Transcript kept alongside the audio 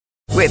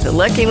With the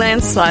Lucky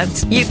Land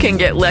Slots, you can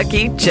get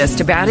lucky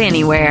just about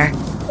anywhere.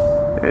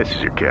 This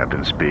is your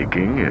captain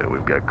speaking.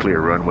 We've got clear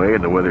runway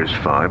and the weather's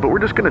fine, but we're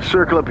just going to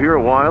circle up here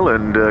a while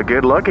and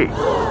get lucky.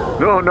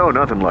 No,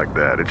 nothing like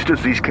that. It's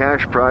just these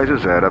cash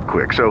prizes add up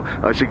quick. So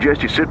I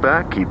suggest you sit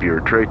back, keep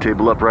your tray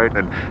table upright,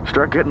 and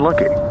start getting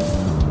lucky.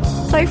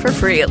 Play for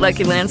free at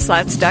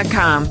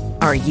LuckyLandSlots.com.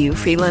 Are you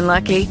feeling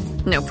lucky?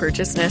 No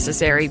purchase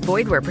necessary.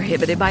 Void where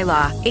prohibited by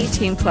law.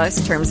 18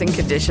 plus terms and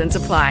conditions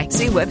apply.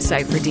 See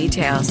website for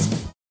details.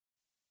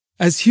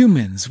 As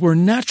humans, we're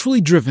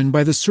naturally driven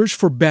by the search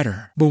for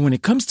better. But when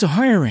it comes to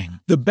hiring,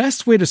 the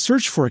best way to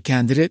search for a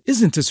candidate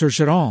isn't to search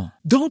at all.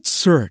 Don't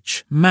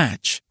search,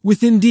 match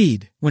with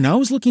Indeed. When I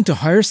was looking to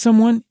hire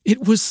someone,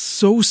 it was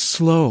so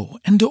slow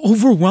and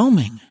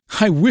overwhelming.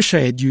 I wish I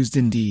had used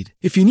Indeed.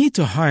 If you need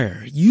to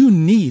hire, you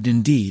need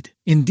Indeed.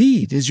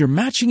 Indeed is your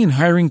matching and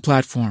hiring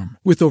platform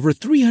with over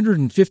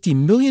 350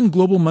 million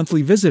global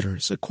monthly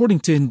visitors,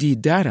 according to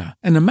Indeed data,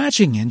 and a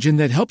matching engine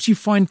that helps you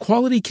find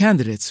quality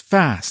candidates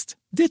fast.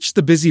 Ditch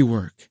the busy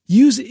work.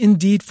 Use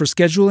Indeed for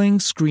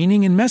scheduling,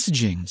 screening, and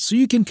messaging so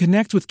you can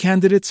connect with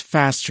candidates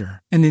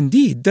faster. And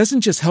Indeed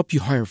doesn't just help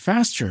you hire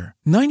faster.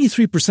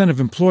 93%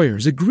 of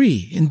employers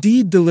agree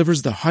Indeed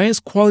delivers the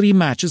highest quality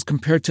matches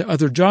compared to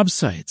other job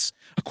sites,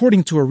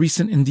 according to a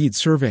recent Indeed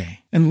survey.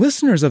 And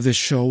listeners of this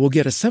show will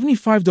get a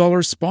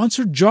 $75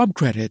 sponsored job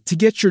credit to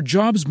get your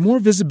jobs more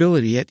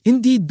visibility at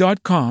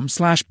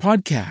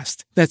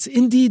Indeed.com/podcast. That's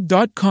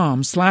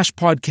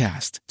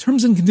Indeed.com/podcast.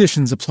 Terms and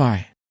conditions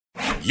apply.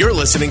 You're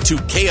listening to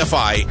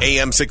KFI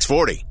AM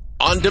 640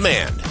 on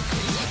demand.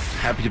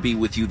 Happy to be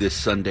with you this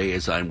Sunday,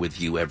 as I'm with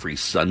you every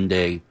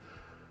Sunday,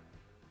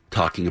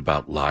 talking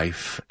about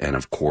life and,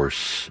 of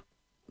course,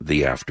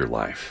 the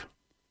afterlife.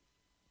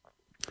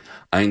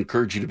 I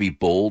encourage you to be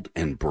bold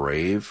and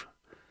brave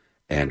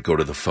and go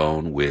to the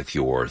phone with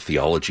your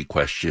theology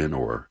question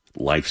or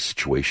life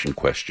situation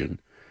question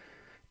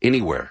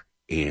anywhere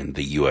in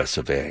the U.S.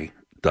 of A.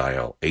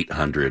 Dial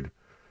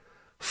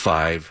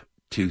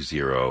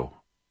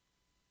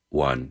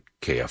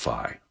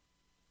 800-520-1KFI.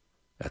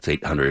 That's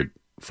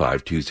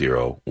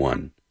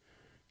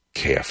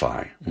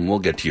 800-520-1KFI. And we'll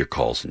get to your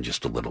calls in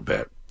just a little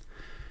bit.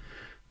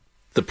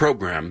 The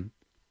program,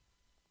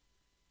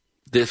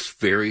 this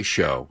very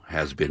show,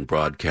 has been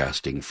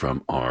broadcasting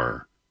from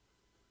our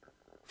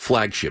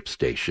flagship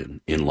station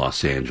in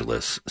Los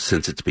Angeles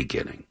since its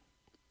beginning.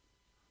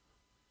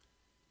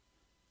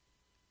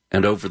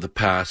 And over the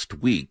past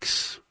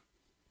weeks,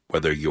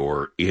 whether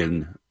you're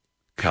in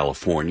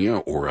California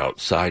or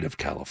outside of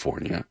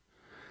California,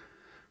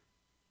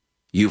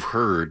 you've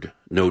heard,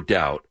 no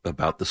doubt,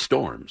 about the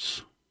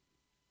storms.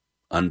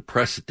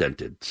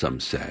 Unprecedented, some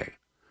say.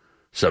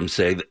 Some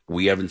say that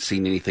we haven't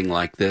seen anything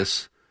like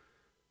this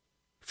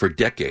for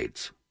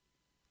decades.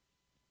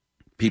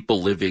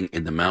 People living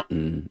in the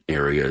mountain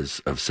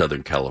areas of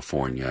Southern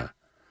California,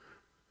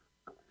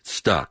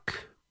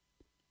 stuck,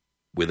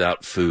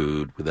 without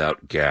food,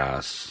 without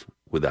gas,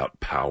 without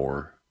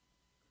power.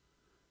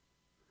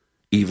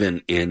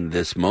 Even in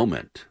this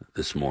moment,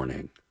 this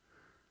morning,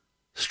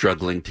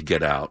 struggling to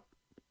get out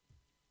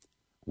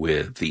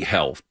with the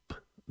help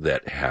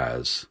that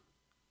has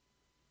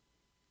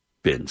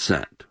been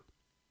sent.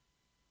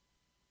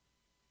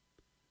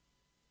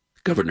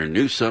 Governor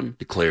Newsom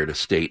declared a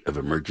state of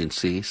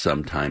emergency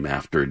sometime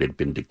after it had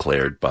been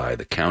declared by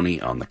the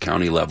county on the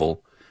county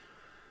level.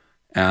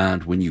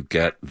 And when you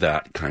get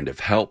that kind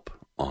of help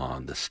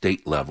on the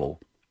state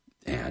level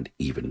and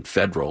even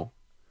federal,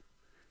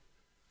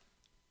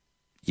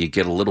 you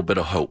get a little bit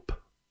of hope.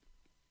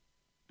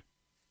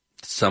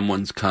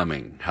 Someone's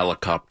coming,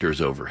 helicopters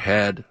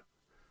overhead,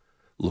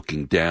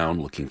 looking down,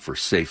 looking for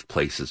safe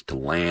places to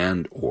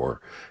land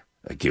or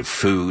give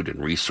food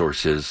and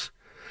resources,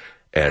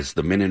 as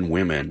the men and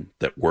women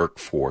that work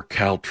for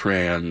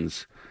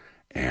Caltrans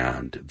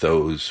and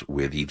those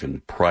with even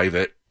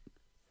private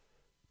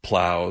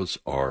plows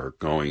are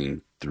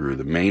going through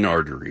the main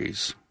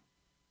arteries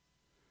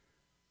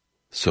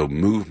so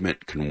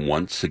movement can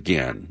once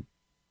again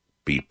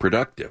be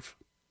productive.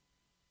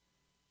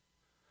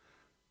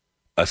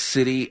 A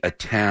city, a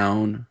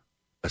town,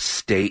 a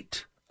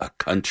state, a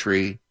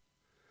country,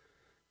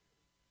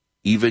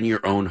 even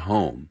your own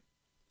home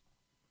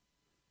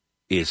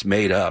is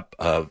made up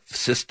of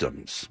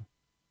systems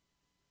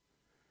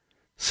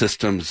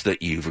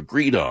that you've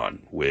agreed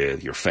on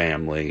with your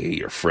family,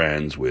 your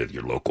friends, with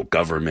your local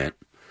government.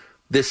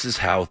 This is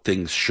how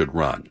things should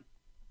run.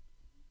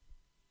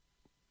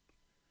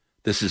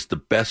 This is the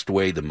best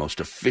way, the most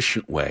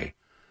efficient way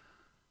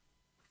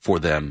for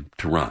them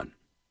to run.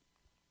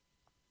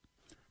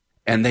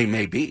 And they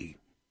may be.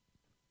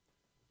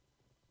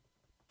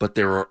 But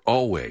there are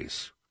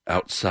always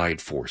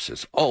outside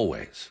forces,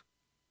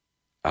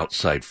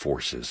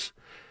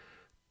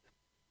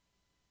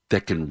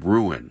 that can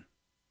ruin,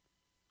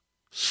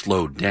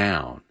 slow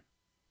down,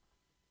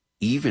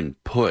 even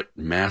put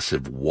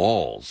massive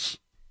walls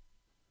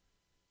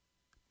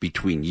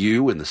between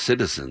you and the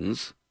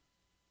citizens,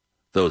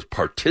 those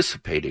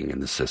participating in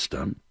the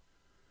system,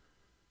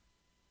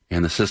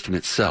 and the system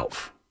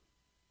itself.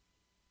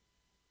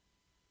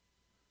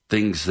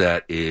 things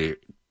that is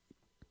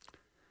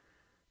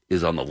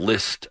on the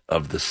list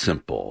of the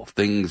simple,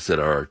 things that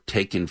are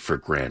taken for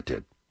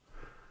granted.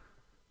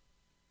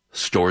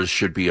 Stores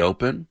should be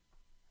open.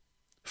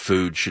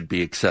 Food should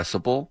be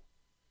accessible.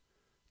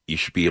 You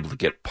should be able to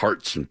get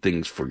parts and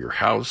things for your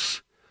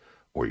house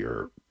or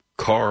your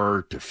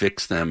car to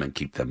fix them and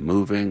keep them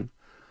moving.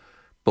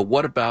 But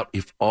what about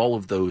if all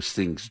of those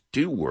things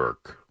do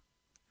work,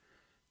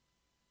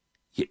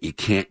 yet you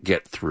can't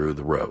get through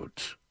the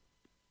roads?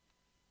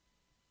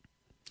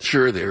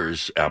 Sure,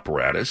 there's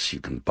apparatus you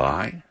can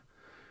buy.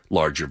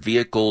 Larger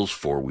vehicles,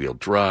 four-wheel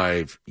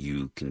drive,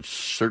 you can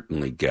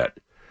certainly get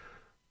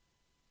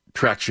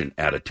traction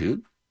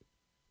attitude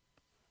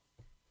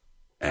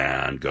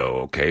and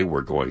go, okay,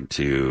 we're going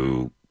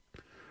to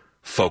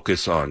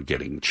focus on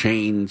getting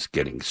chains,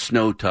 getting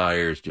snow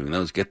tires, doing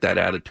those, get that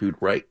attitude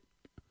right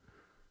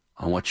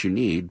on what you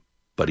need.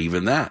 But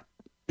even that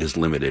is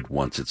limited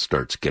once it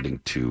starts getting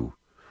to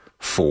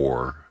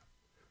 4,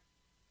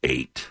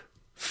 8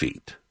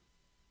 feet.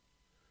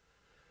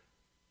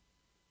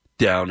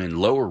 Down in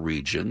lower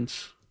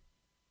regions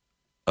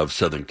of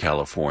Southern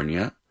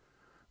California,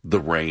 the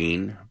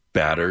rain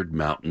battered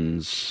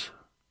mountains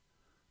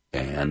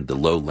and the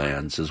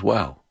lowlands as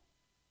well,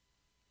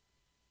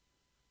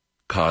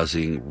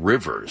 causing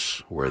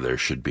rivers where there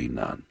should be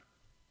none.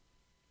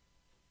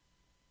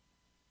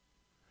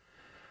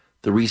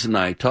 The reason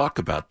I talk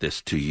about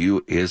this to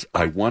you is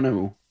I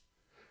want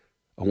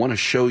to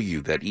show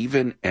you that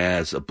even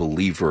as a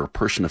believer, a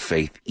person of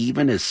faith,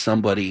 even as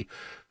somebody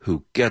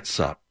who gets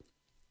up,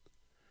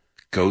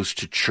 goes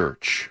to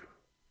church,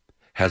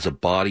 has a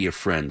body of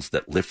friends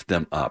that lift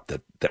them up,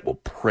 that will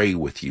pray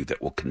with you,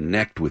 that will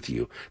connect with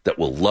you, that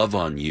will love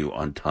on you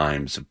on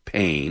times of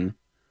pain,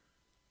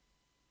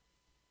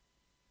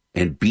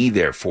 and be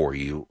there for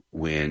you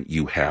when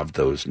you have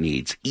those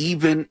needs.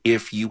 Even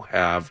if you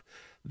have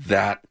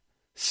that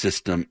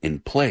system in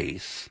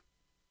place,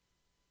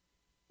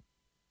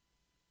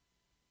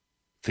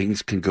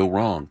 things can go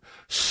wrong.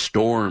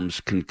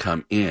 Storms can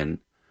come in,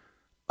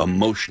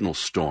 emotional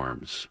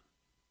storms,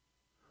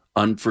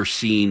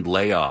 unforeseen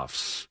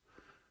layoffs,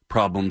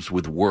 problems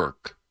with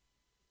work,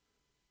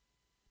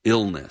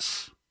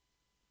 illness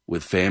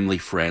with family,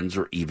 friends,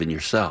 or even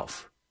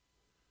yourself.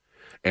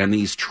 And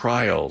these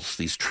trials,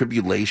 these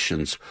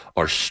tribulations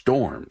are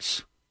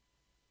storms.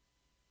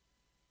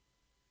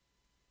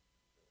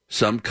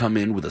 Some come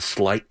in with a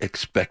slight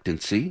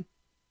expectancy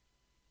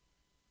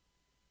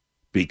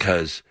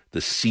because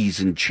the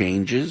season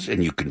changes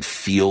and you can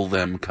feel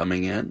them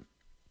coming in.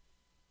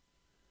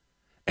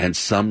 And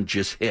some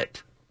just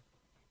hit.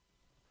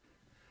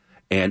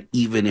 And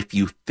even if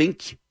you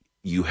think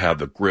you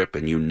have a grip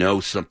and you know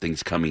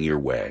something's coming your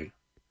way,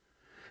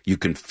 you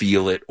can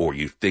feel it, or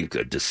you think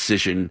a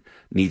decision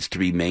needs to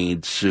be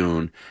made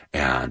soon,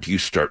 and you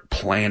start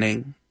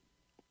planning.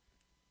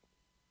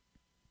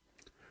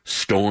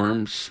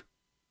 Storms,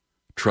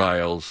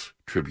 trials,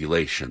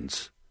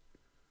 tribulations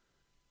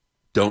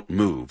don't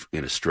move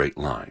in a straight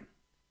line.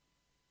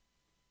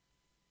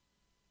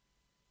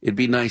 It'd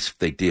be nice if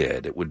they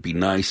did. It would be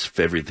nice if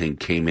everything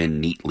came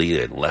in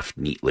neatly and left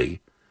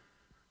neatly.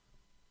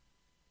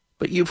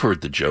 But you've heard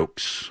the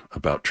jokes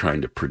about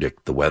trying to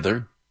predict the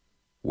weather,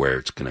 where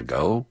it's going to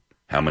go,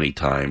 how many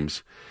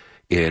times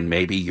in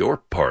maybe your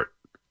part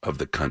of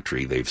the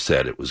country they've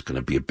said it was going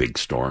to be a big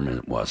storm and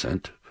it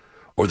wasn't,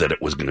 or that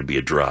it was going to be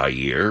a dry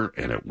year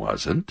and it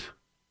wasn't,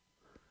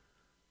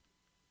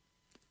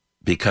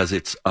 because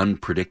it's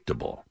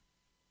unpredictable.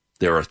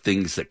 There are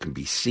things that can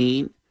be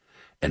seen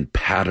and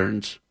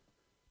patterns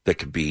that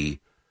can be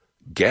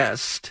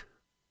guessed,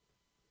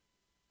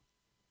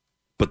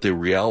 but the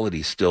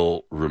reality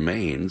still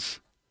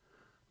remains.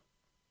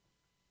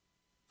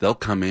 They'll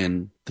come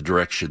in the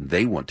direction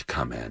they want to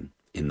come in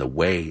the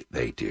way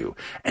they do.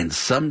 And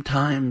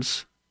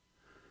sometimes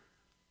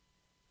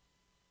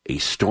a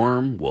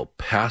storm will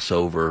pass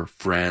over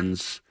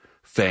friends,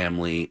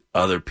 family,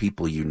 other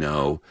people you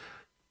know,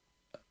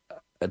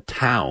 a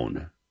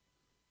town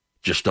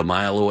just a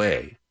mile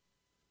away,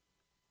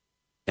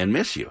 and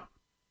miss you.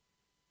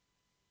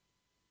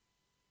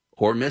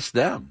 Or miss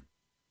them.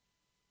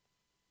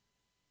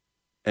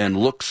 And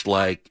looks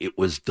like it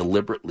was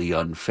deliberately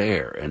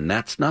unfair. And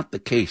that's not the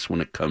case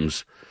when it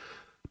comes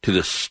to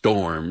the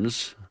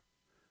storms,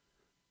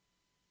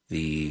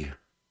 the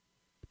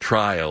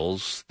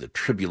trials, the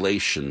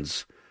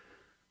tribulations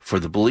for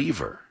the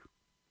believer.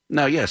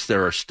 Now, yes,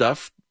 there are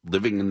stuff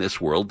living in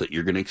this world that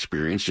you're going to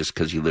experience just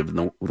because you live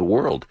in the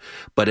world.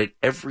 But at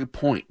every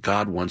point,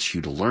 God wants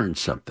you to learn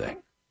something.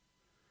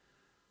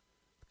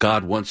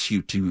 God wants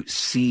you to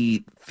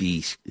see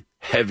the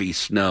heavy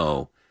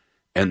snow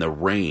and the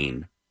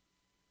rain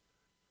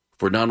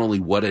for not only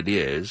what it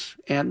is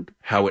and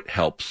how it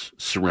helps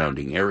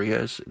surrounding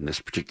areas, in this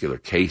particular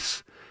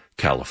case,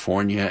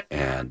 California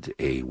and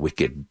a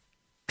wicked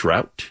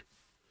drought,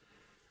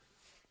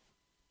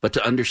 but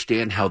to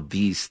understand how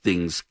these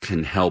things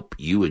can help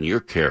you and your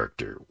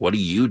character. What do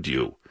you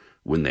do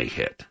when they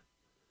hit?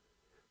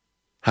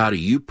 How do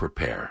you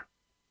prepare?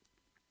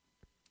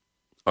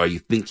 Are you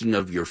thinking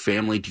of your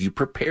family? Do you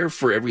prepare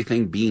for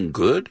everything being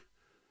good?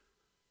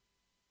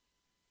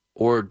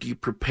 Or do you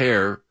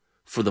prepare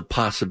for the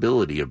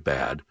possibility of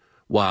bad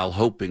while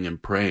hoping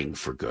and praying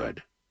for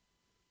good?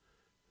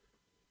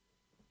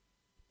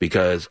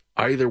 Because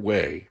either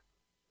way,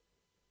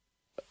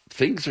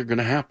 things are going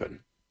to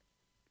happen.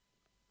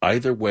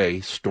 Either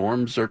way,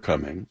 storms are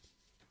coming.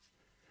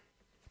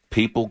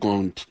 People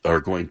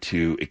are going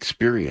to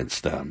experience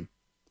them.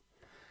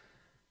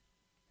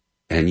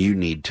 And you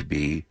need to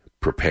be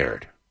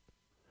prepared.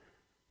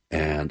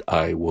 And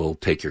I will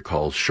take your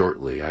calls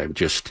shortly. I'm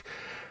just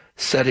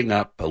setting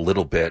up a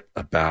little bit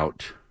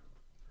about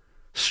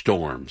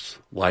storms,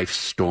 life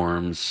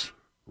storms,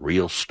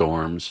 real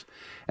storms,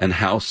 and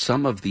how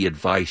some of the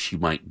advice you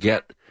might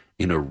get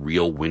in a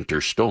real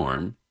winter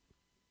storm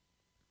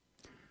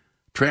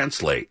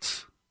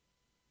translates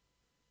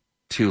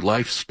to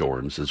life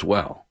storms as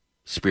well.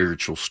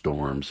 Spiritual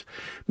storms,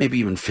 maybe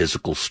even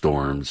physical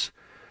storms,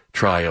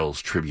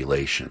 trials,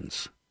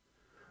 tribulations.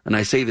 And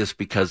I say this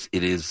because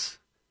it has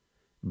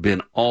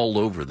been all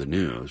over the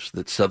news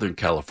that Southern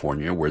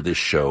California, where this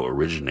show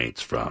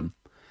originates from,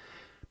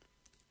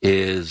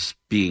 is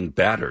being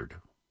battered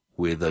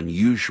with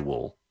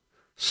unusual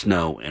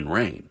snow and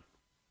rain,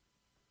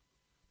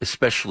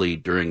 especially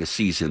during a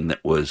season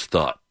that was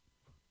thought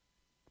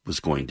was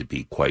going to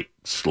be quite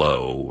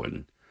slow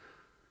and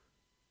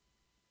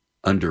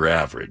under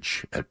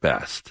average at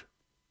best.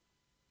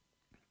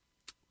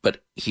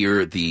 But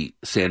here, the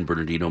San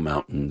Bernardino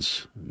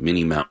Mountains,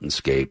 mini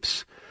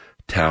mountainscapes,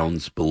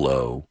 towns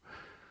below,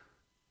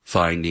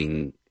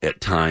 finding at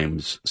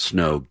times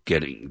snow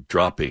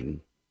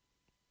dropping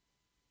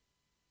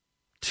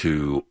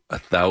to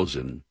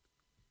 1,000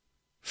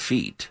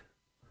 feet,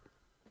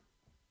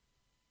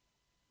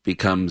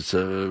 becomes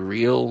a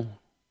real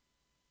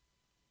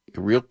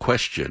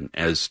question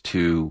as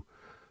to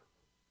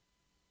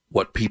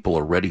what people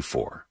are ready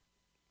for.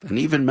 And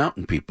even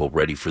mountain people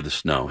ready for the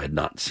snow had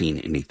not seen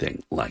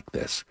anything like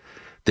this,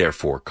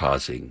 therefore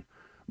causing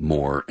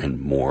more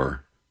and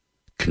more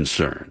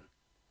concern.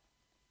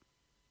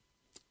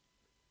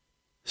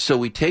 So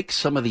we take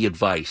some of the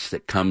advice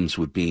that comes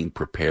with being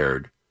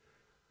prepared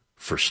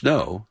for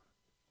snow,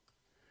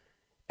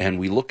 and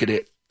we look at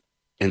it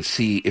and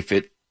see if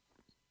it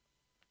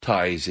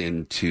ties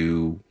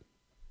into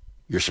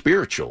your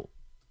spiritual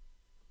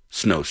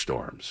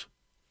snowstorms.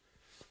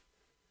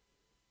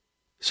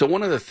 So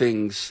one of the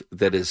things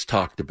that is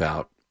talked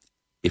about,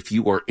 if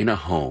you are in a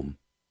home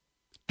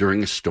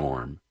during a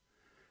storm,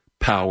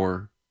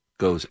 power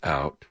goes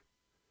out,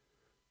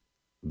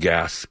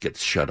 gas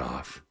gets shut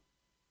off,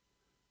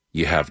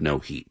 you have no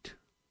heat.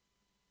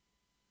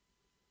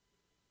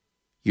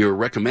 You're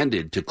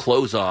recommended to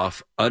close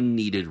off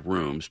unneeded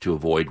rooms to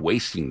avoid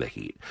wasting the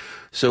heat.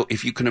 So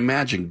if you can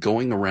imagine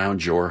going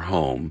around your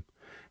home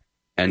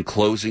and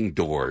closing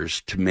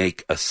doors to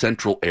make a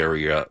central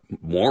area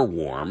more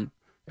warm,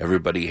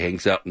 everybody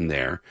hangs out in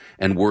there,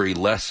 and worry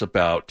less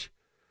about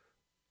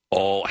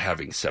all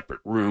having separate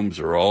rooms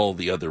or all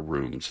the other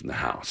rooms in the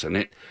house.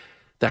 And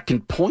that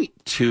can point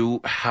to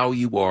how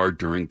you are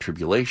during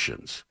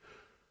tribulations.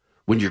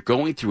 When you're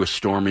going through a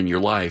storm in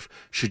your life,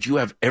 should you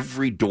have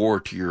every door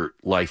to your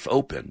life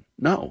open?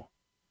 No.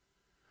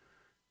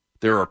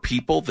 There are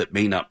people that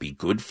may not be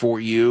good for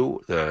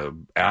you, the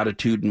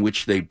attitude in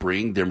which they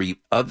bring. There may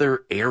be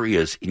other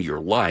areas in your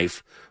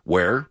life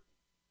where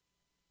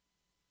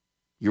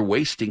you're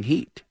wasting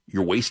heat.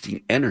 You're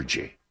wasting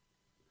energy.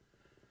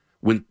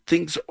 When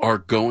things are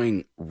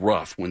going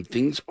rough, when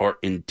things are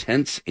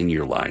intense in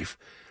your life,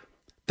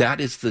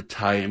 that is the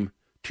time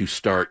to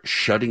start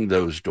shutting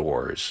those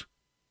doors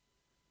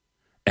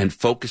and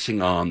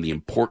focusing on the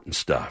important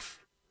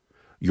stuff.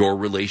 Your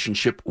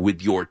relationship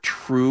with your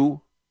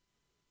true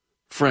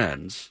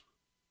friends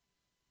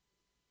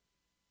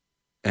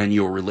and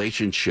your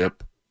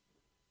relationship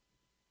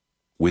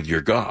with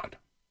your God.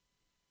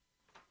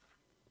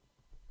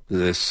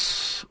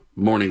 This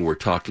morning we're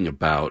talking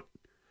about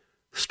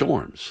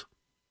storms.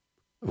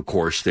 Of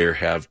course, there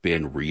have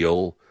been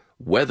real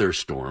weather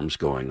storms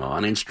going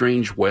on and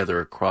strange weather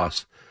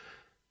across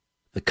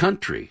the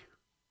country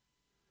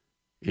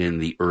in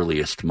the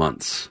earliest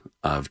months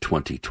of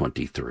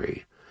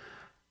 2023.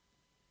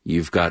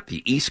 You've got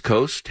the East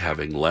Coast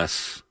having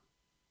less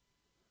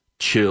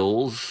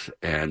chills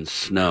and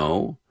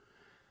snow,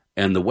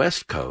 and the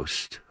West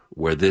Coast,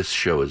 where this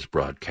show is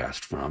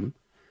broadcast from,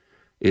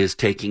 is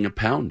taking a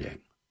pounding.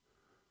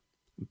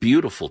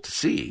 Beautiful to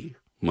see,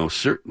 most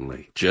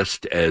certainly,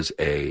 just as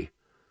a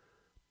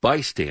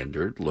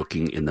bystander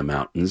looking in the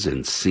mountains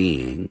and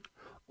seeing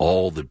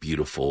all the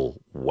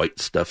beautiful white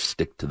stuff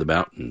stick to the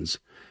mountains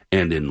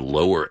and in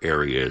lower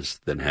areas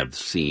than have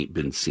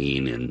been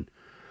seen in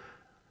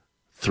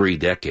 3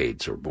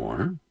 decades or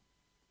more.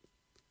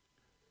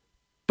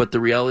 But the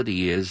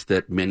reality is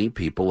that many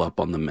people up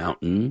on the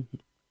mountain,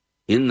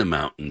 in the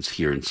mountains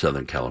here in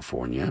Southern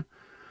California,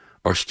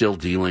 are still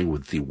dealing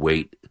with the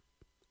weight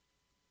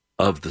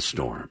of the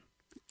storm,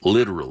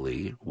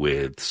 literally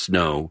with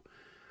snow,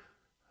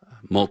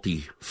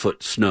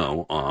 multi-foot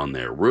snow on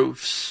their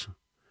roofs,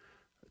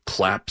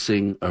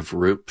 collapsing of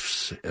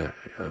roofs,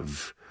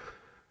 of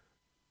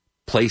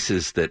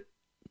places that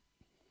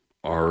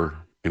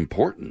are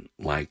important,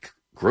 like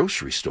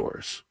grocery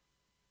stores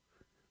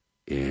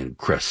in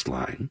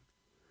Crestline,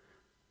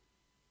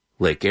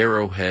 Lake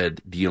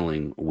Arrowhead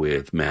dealing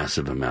with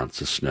massive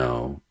amounts of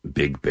snow,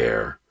 Big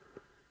Bear,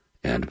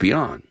 and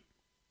beyond.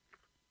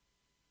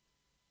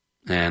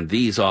 And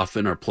these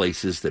often are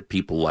places that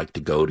people like to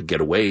go to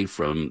get away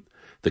from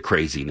the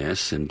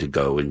craziness and to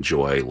go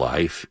enjoy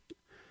life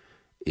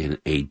in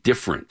a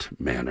different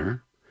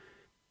manner.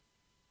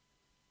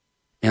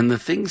 And the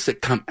things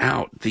that come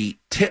out, the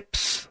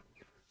tips,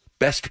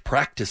 best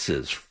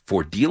practices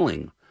for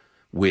dealing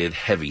with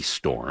heavy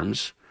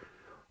storms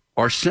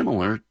are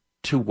similar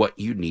to what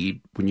you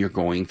need when you're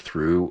going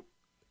through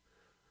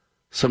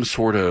some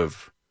sort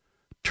of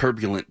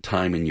turbulent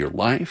time in your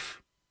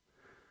life,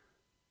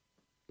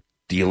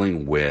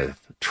 dealing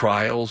with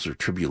trials or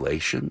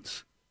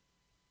tribulations.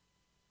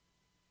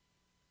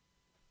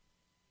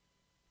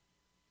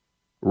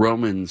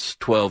 Romans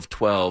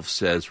 12:12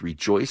 says,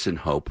 rejoice in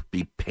hope,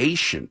 be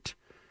patient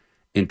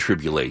in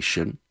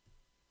tribulation,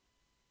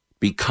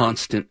 be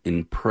constant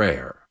in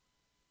prayer.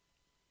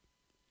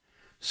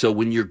 So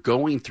when you're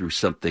going through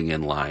something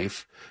in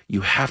life,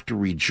 you have to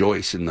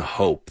rejoice in the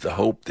hope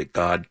that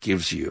God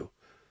gives you.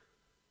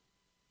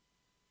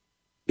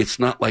 It's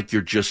not like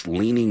you're just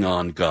leaning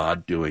on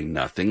God doing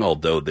nothing,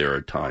 although there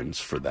are times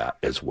for that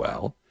as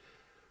well.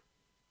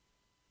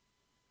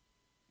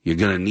 You're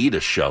going to need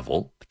a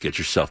shovel to get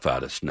yourself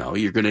out of snow.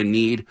 You're going to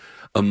need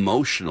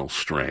emotional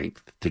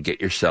strength to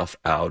get yourself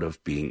out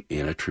of being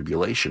in a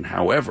tribulation.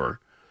 However,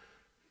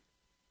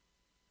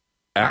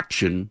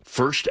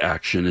 first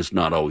action is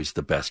not always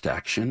the best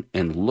action,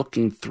 and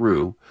looking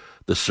through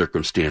the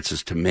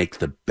circumstances to make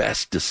the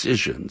best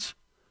decisions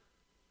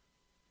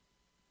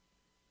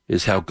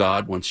is how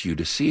God wants you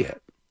to see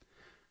it.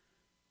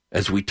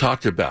 As we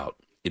talked about,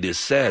 it is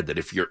said that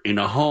if you're in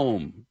a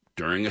home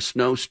during a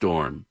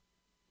snowstorm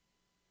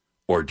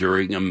or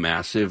during a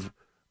massive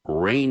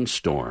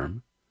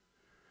rainstorm,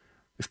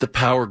 if the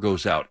power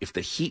goes out, if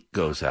the heat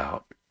goes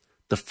out,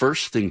 the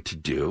first thing to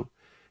do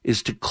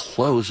is to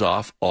close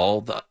off all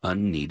the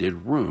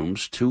unneeded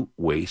rooms to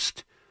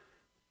waste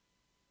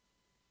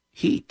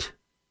heat.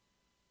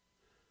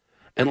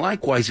 And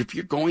likewise, if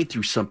you're going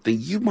through something,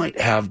 you might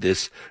have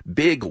this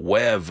big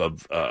web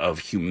of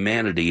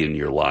humanity in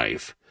your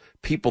life,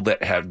 people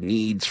that have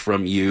needs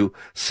from you.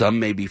 Some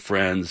may be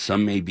friends,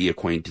 some may be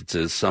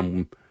acquaintances,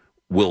 some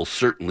will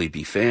certainly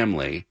be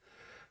family.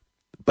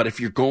 But if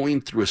you're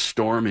going through a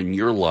storm in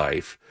your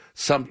life,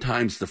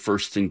 sometimes the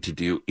first thing to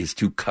do is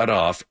to cut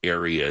off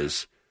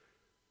areas,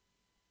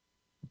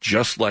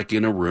 just like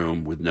in a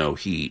room with no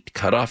heat,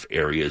 cut off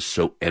areas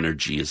so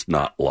energy is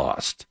not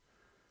lost.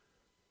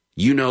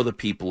 You know the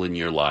people in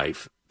your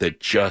life that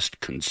just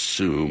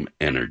consume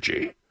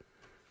energy.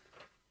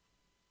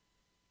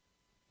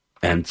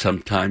 And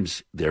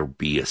sometimes there'll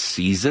be a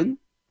season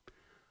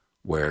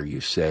where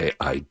you say,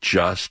 I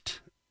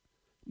just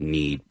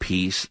need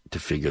peace to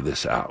figure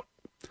this out.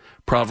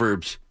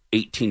 Proverbs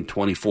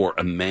 18:24,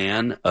 a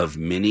man of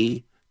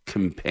many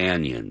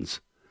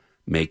companions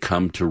may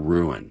come to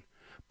ruin,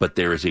 but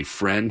there is a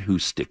friend who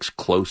sticks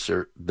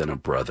closer than a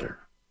brother.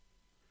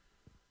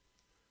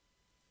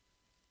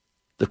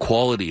 The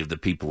quality of the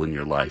people in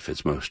your life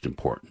is most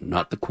important,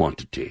 not the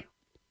quantity.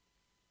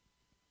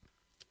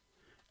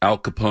 Al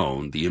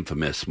Capone, the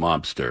infamous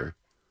mobster,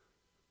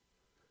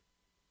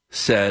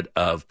 said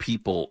of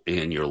people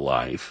in your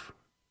life,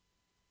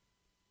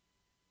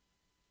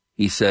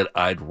 he said,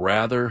 I'd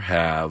rather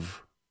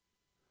have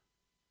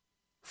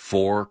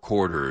 4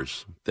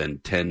 quarters than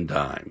 10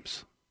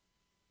 dimes.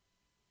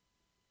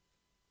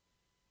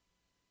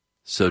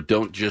 So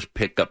don't just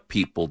pick up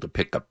people to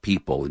pick up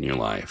people in your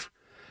life.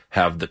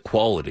 Have the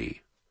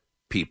quality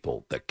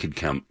people that can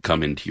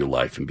come into your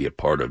life and be a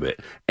part of it,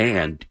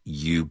 and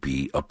you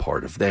be a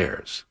part of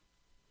theirs.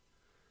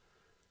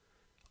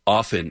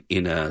 Often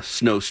in a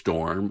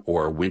snowstorm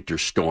or a winter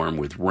storm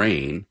with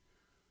rain,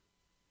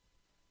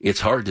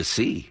 it's hard to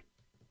see.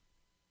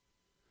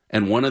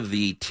 And one of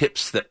the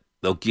tips that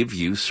they'll give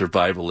you,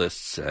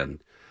 survivalists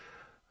and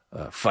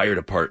fire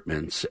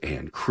departments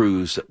and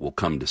crews that will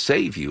come to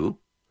save you,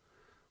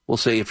 will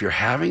say if you're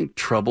having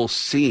trouble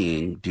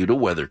seeing due to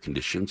weather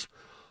conditions,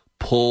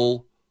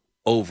 pull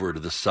over to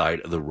the side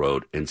of the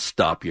road and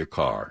stop your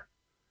car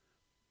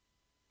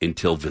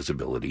until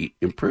visibility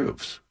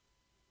improves.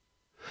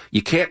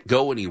 You can't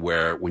go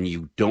anywhere when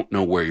you don't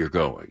know where you're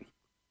going.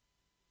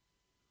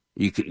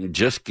 You can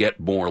just get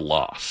more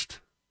lost.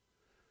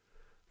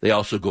 They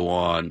also go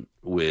on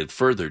with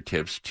further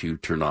tips to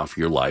turn off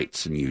your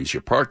lights and use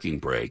your parking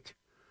brake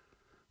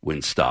when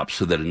stopped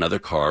so that another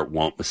car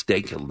won't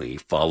mistakenly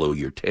follow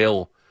your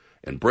tail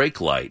and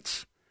brake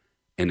lights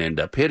and end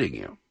up hitting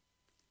you.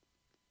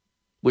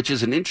 Which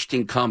is an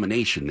interesting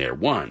combination there.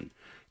 One,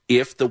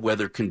 if the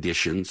weather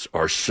conditions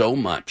are so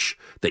much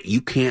that you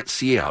can't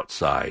see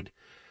outside,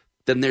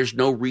 then there's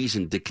no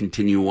reason to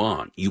continue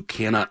on. You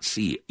cannot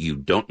see it. You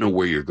don't know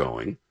where you're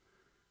going.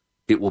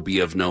 It will be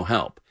of no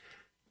help.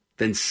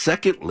 Then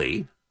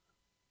secondly,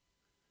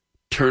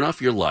 turn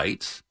off your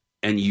lights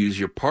and use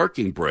your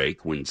parking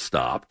brake when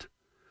stopped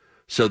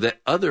so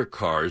that other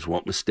cars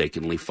won't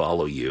mistakenly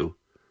follow you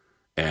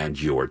and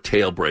your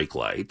tail brake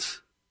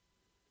lights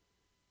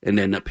and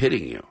end up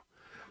hitting you.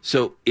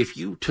 So if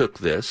you took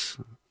this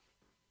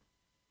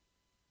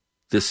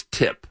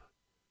tip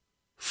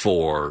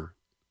for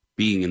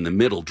being in the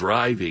middle,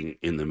 driving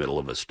in the middle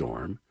of a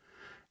storm,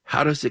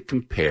 how does it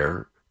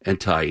compare and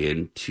tie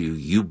into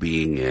you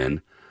being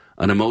in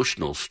an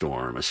emotional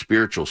storm, a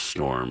spiritual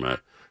storm, a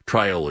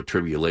trial or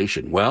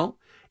tribulation? Well,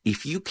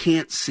 if you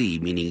can't see,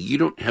 meaning you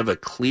don't have a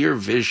clear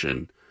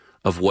vision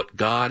of what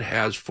God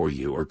has for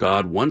you or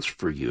God wants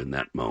for you in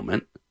that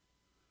moment,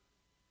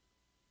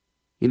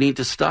 you need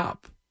to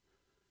stop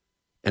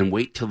and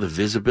wait till the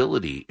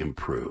visibility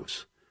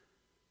improves,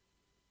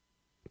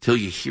 till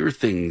you hear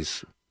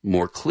things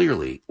more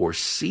clearly or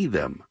see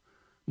them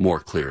more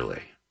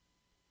clearly.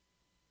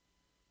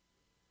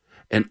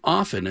 And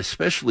often,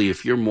 especially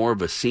if you're more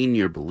of a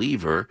senior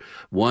believer,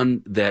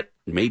 one that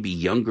maybe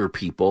younger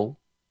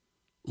people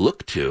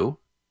look to,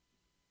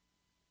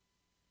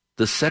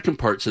 the second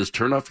part says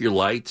turn off your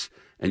lights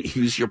and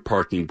use your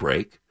parking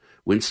brake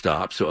when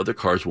stopped so other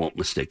cars won't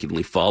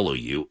mistakenly follow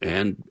you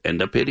and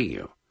end up hitting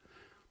you.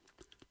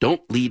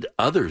 Don't lead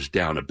others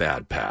down a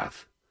bad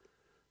path.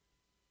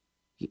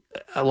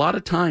 A lot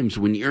of times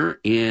when you're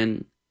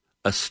in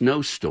a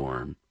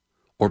snowstorm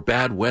or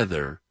bad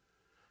weather,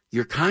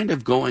 you're kind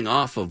of going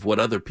off of what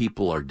other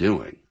people are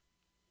doing.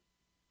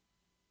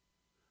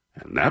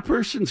 And that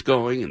person's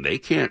going and they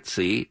can't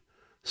see,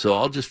 so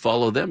I'll just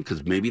follow them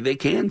because maybe they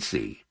can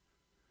see.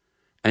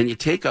 And you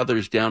take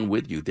others down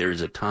with you.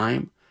 There's a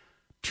time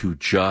to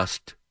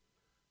just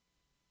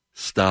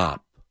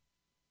stop.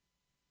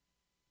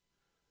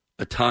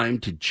 A time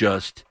to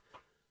just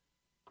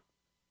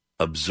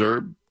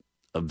observe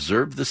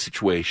the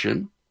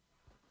situation,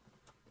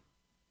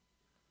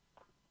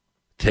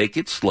 take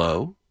it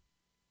slow,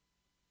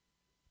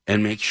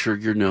 and make sure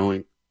you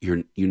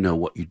know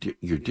what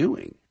you're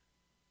doing.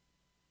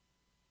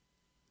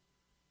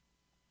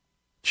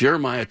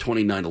 Jeremiah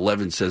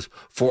 29:11 says,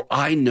 "For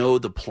I know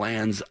the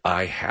plans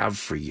I have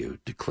for you,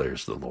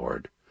 declares the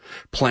Lord,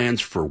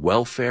 plans for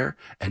welfare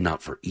and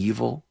not for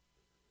evil,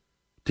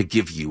 to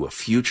give you a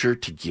future,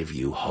 to give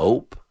you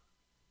hope."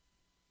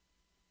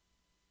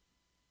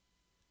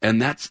 And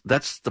that's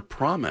the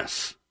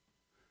promise.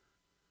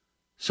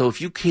 So if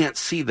you can't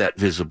see that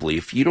visibly,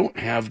 if you don't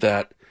have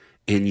that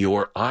in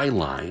your eye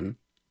line,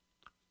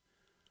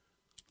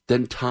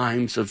 then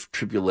times of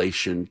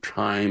tribulation,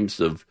 times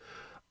of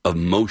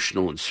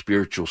emotional and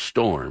spiritual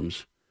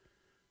storms,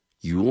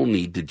 you will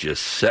need to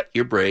just set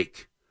your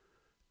brake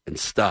and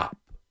stop.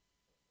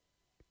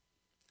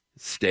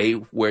 Stay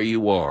where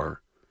you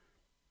are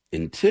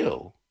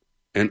until,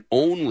 and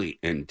only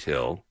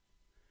until,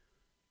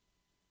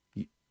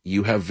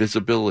 you have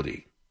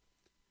visibility,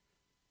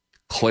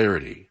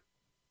 clarity,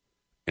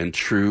 and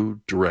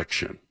true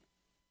direction.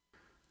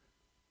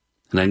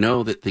 And I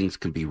know that things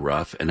can be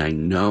rough, and I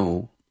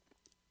know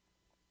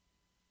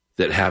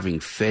that having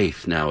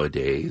faith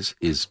nowadays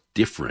is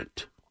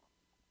different.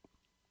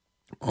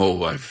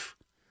 Oh, I've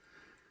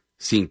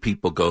seen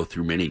people go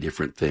through many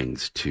different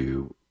things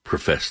to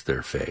profess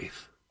their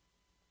faith.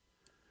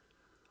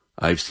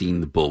 I've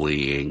seen the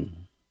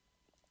bullying,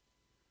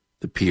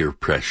 the peer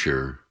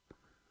pressure.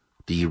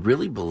 Do you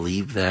really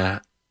believe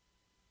that?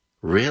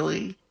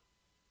 Really?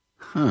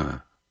 Huh.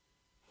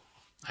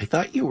 I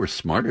thought you were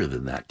smarter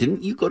than that.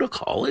 Didn't you go to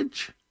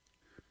college?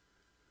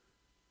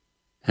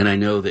 And I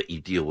know that you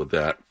deal with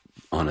that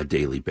on a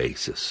daily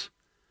basis.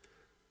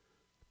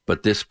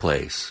 But this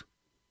place,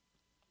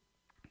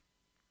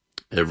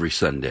 every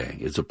Sunday,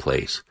 is a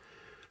place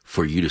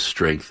for you to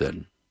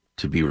strengthen,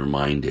 to be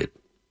reminded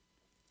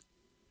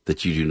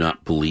that you do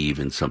not believe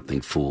in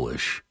something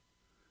foolish.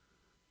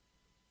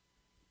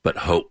 But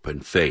hope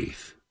and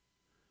faith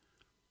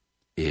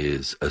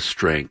is a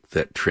strength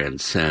that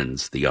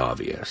transcends the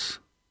obvious,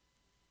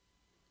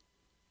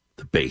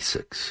 the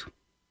basics.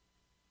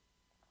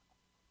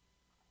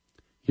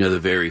 You know, the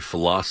very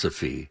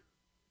philosophies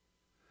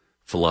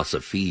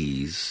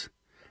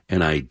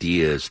and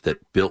ideas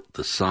that built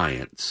the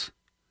science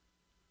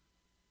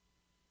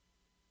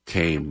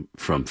came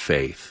from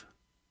faith.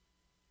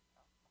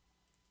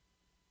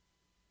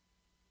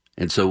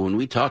 And so when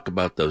we talk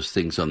about those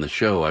things on the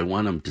show, I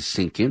want them to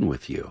sink in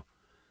with you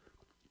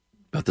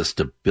about the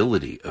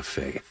stability of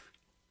faith.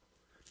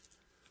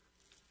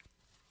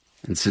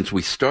 And since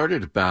we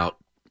started about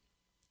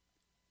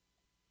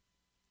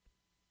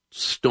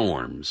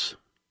storms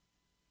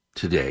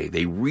today,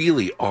 they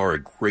really are a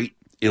great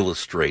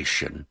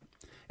illustration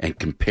and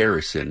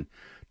comparison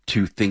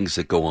to things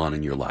that go on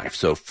in your life.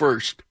 So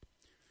first,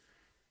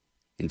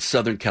 in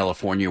Southern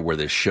California, where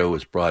this show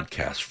is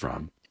broadcast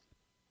from,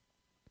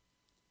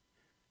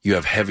 you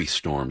have heavy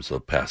storms the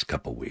past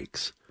couple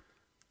weeks.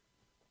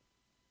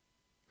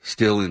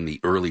 Still in the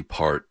early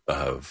part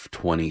of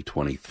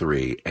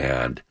 2023,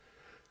 and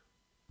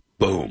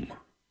boom,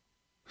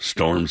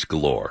 storms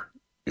galore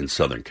in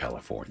Southern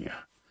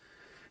California.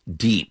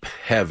 deep,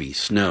 heavy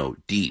snow,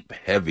 deep,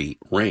 heavy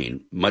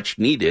rain, much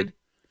needed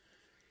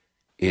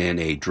in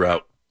a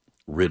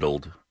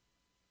drought-riddled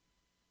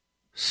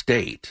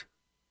state.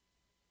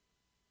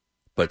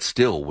 But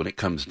still, when it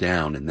comes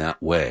down in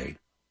that way,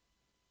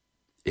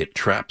 it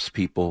traps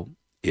people,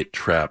 it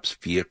traps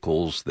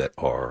vehicles that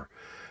are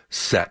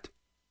set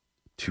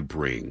to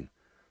bring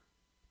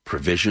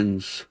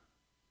provisions,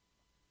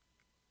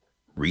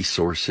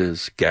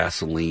 resources,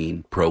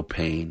 gasoline,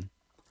 propane,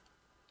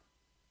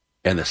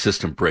 and the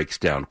system breaks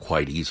down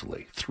quite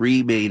easily.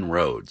 3 main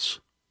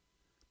roads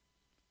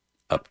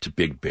up to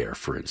Big Bear,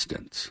 for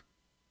instance.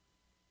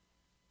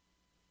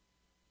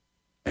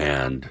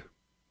 And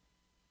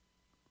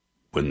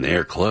when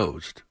they're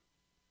closed,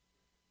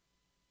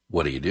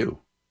 what do?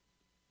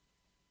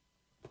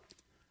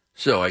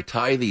 So I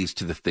tie these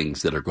to the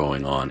things that are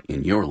going on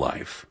in your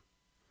life.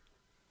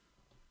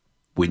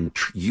 When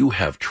you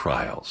have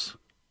trials,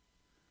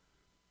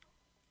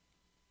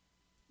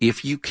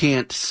 if you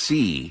can't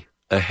see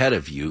ahead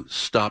of you,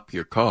 stop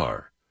your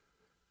car.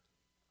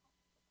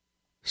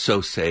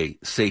 So say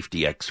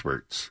safety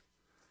experts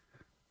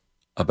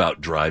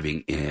about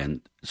driving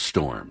in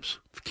storms.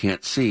 If you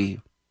can't see,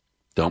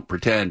 don't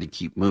pretend to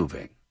keep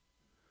moving.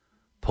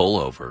 Pull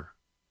over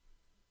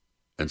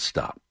and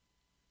stop.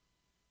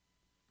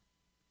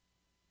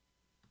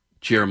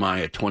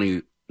 Jeremiah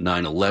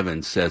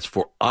 29:11 says,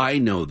 "For I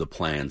know the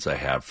plans I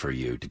have for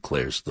you,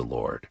 declares the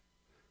Lord.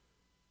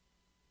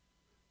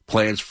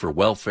 Plans for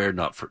welfare,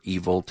 not for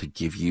evil, to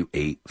give you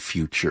a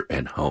future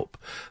and hope."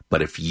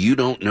 But if you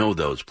don't know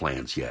those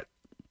plans yet,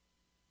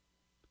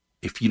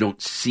 if you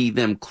don't see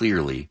them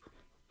clearly,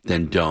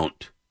 then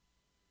don't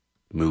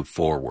move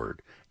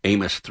forward.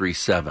 Amos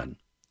 3:7.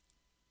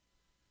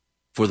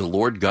 "For the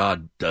Lord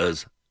God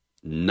does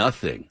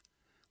nothing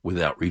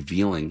without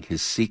revealing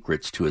his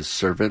secrets to his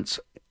servants,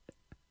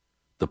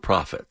 the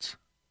prophets."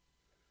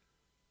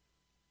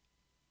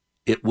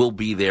 It will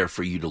be there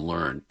for you to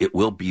learn. It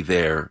will be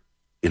there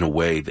in a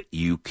way that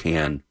you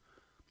can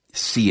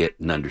see it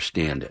and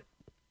understand it.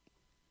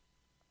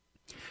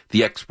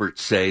 The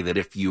experts say that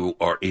if you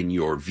are in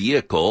your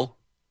vehicle,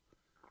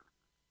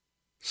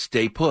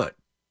 stay put.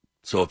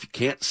 So if you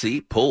can't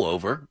see, pull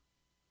over.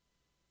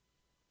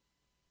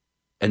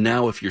 And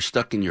now if you're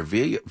stuck in your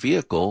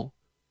vehicle,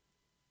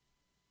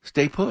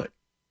 stay put.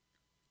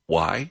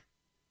 Why?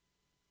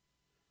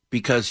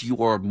 Because you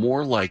are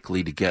more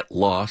likely to get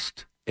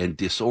lost and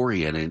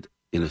disoriented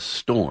in a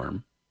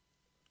storm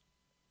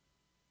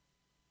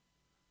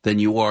than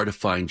you are to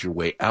find your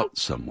way out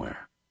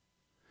somewhere.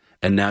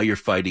 And now you're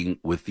fighting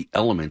with the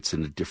elements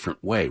in a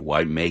different way.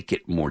 Why make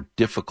it more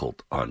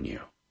difficult on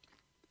you?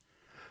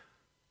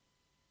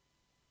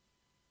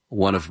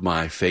 One of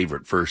my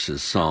favorite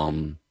verses,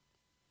 Psalm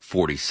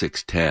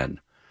 46:10,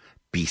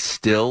 "Be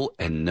still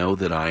and know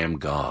that I am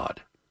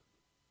God.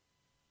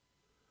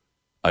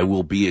 I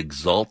will be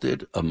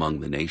exalted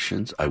among the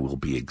nations. I will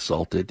be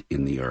exalted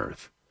in the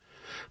earth."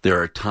 There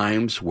are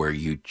times where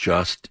you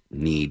just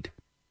need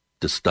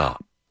to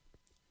stop.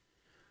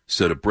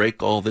 So to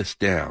break all this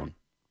down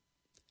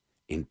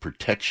in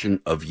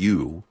protection of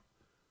you,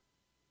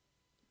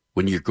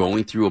 when you're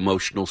going through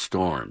emotional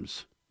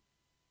storms,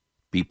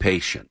 be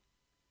patient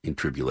in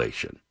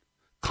tribulation,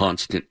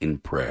 constant in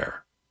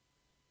prayer.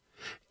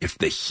 If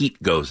the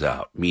heat goes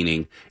out,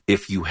 meaning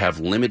if you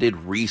have limited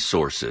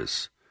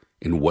resources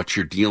in what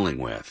you're dealing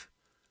with,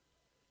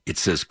 it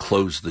says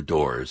close the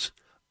doors.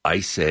 I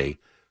say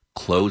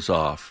close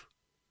off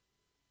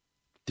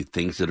the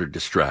things that are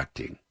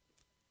distracting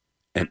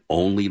and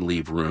only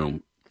leave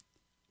room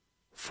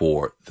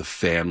for the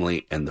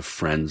family and the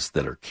friends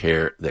that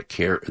care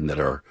and that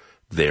are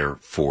there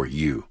for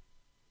you.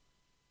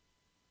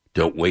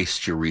 Don't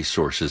waste your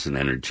resources and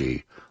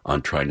energy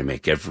on trying to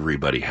make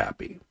everybody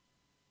happy.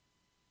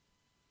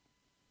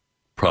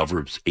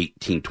 Proverbs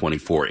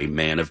 18:24, "A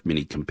man of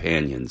many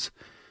companions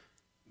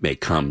may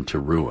come to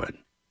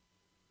ruin,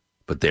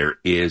 but there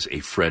is a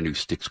friend who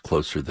sticks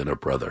closer than a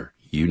brother."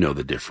 You know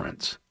the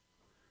difference.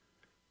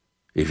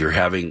 If you're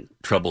having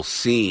trouble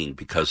seeing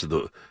because of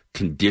the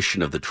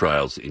condition of the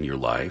trials in your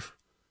life,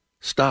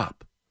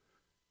 stop.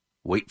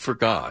 Wait for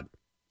God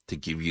to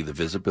give you the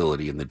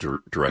visibility and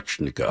the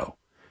direction to go.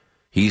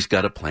 He's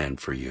got a plan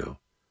for you.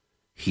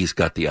 He's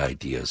got the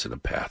ideas and a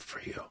path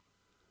for you.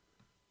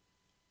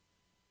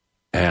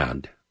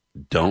 And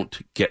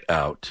don't get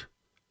out.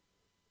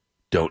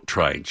 Don't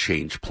try and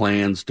change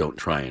plans. Don't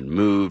try and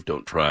move.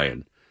 Don't try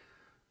and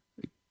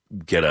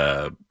get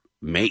a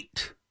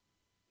mate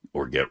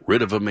or get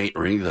rid of a mate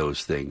or any of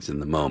those things in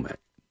the moment.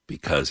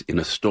 Because in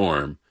a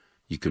storm,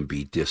 you can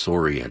be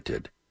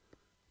disoriented.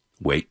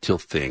 Wait till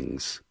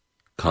things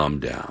calm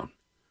down.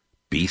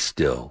 Be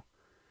still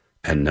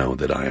and know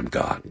that I am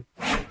God.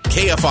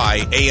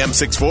 KFI AM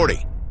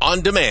 640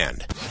 on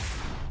demand.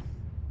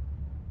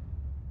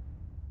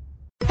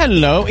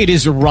 Hello, it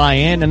is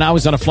Ryan, and I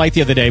was on a flight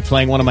the other day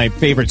playing one of my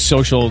favorite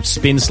social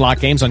spin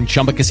slot games on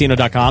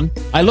ChumbaCasino.com.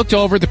 I looked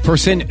over at the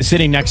person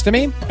sitting next to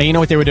me, and you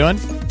know what they were doing?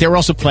 They were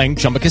also playing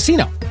Chumba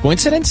Casino.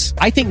 Coincidence?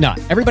 I think not.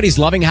 Everybody's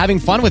loving having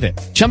fun with it.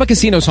 Chumba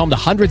Casino is home to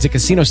hundreds of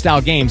casino-style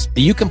games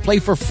that you can play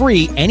for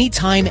free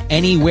anytime,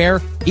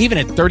 anywhere, even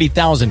at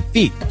 30,000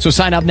 feet. So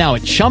sign up now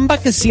at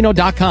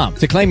ChumbaCasino.com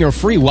to claim your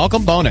free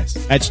welcome bonus.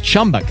 That's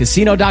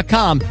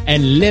ChumbaCasino.com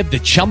and live the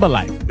Chumba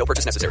life. No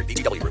purchase necessary.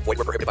 VGW. Void where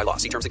prohibited by law.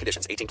 See terms and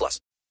conditions. 18+.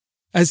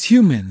 As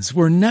humans,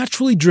 we're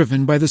naturally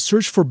driven by the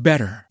search for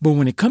better. But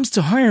when it comes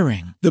to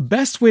hiring, the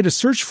best way to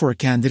search for a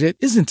candidate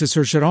isn't to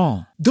search at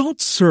all.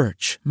 Don't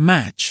search,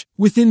 match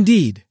with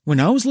Indeed. When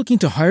I was looking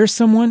to hire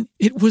someone,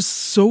 it was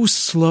so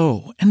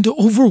slow and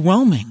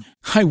overwhelming.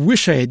 I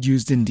wish I had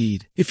used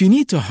Indeed. If you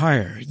need to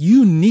hire,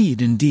 you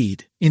need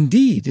Indeed.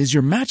 Indeed is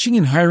your matching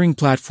and hiring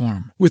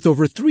platform with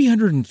over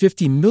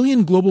 350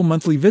 million global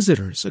monthly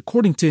visitors,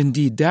 according to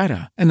Indeed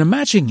data, and a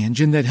matching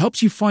engine that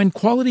helps you find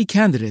quality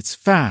candidates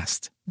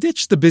fast.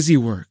 Ditch the busy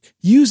work.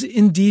 Use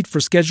Indeed for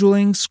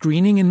scheduling,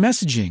 screening, and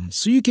messaging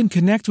so you can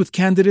connect with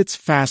candidates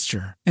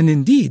faster. And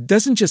Indeed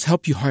doesn't just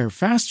help you hire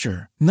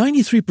faster.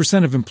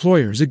 93% of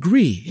employers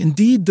agree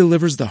Indeed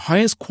delivers the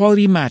highest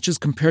quality matches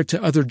compared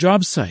to other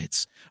job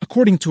sites,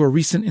 according to a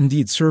recent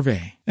Indeed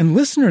survey. And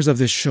listeners of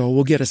this show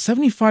will get a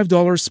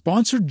 $75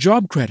 sponsored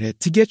job credit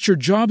to get your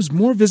jobs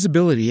more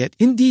visibility at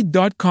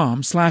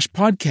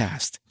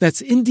Indeed.com/podcast.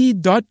 That's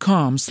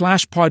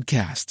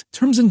Indeed.com/podcast.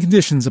 Terms and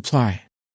conditions apply.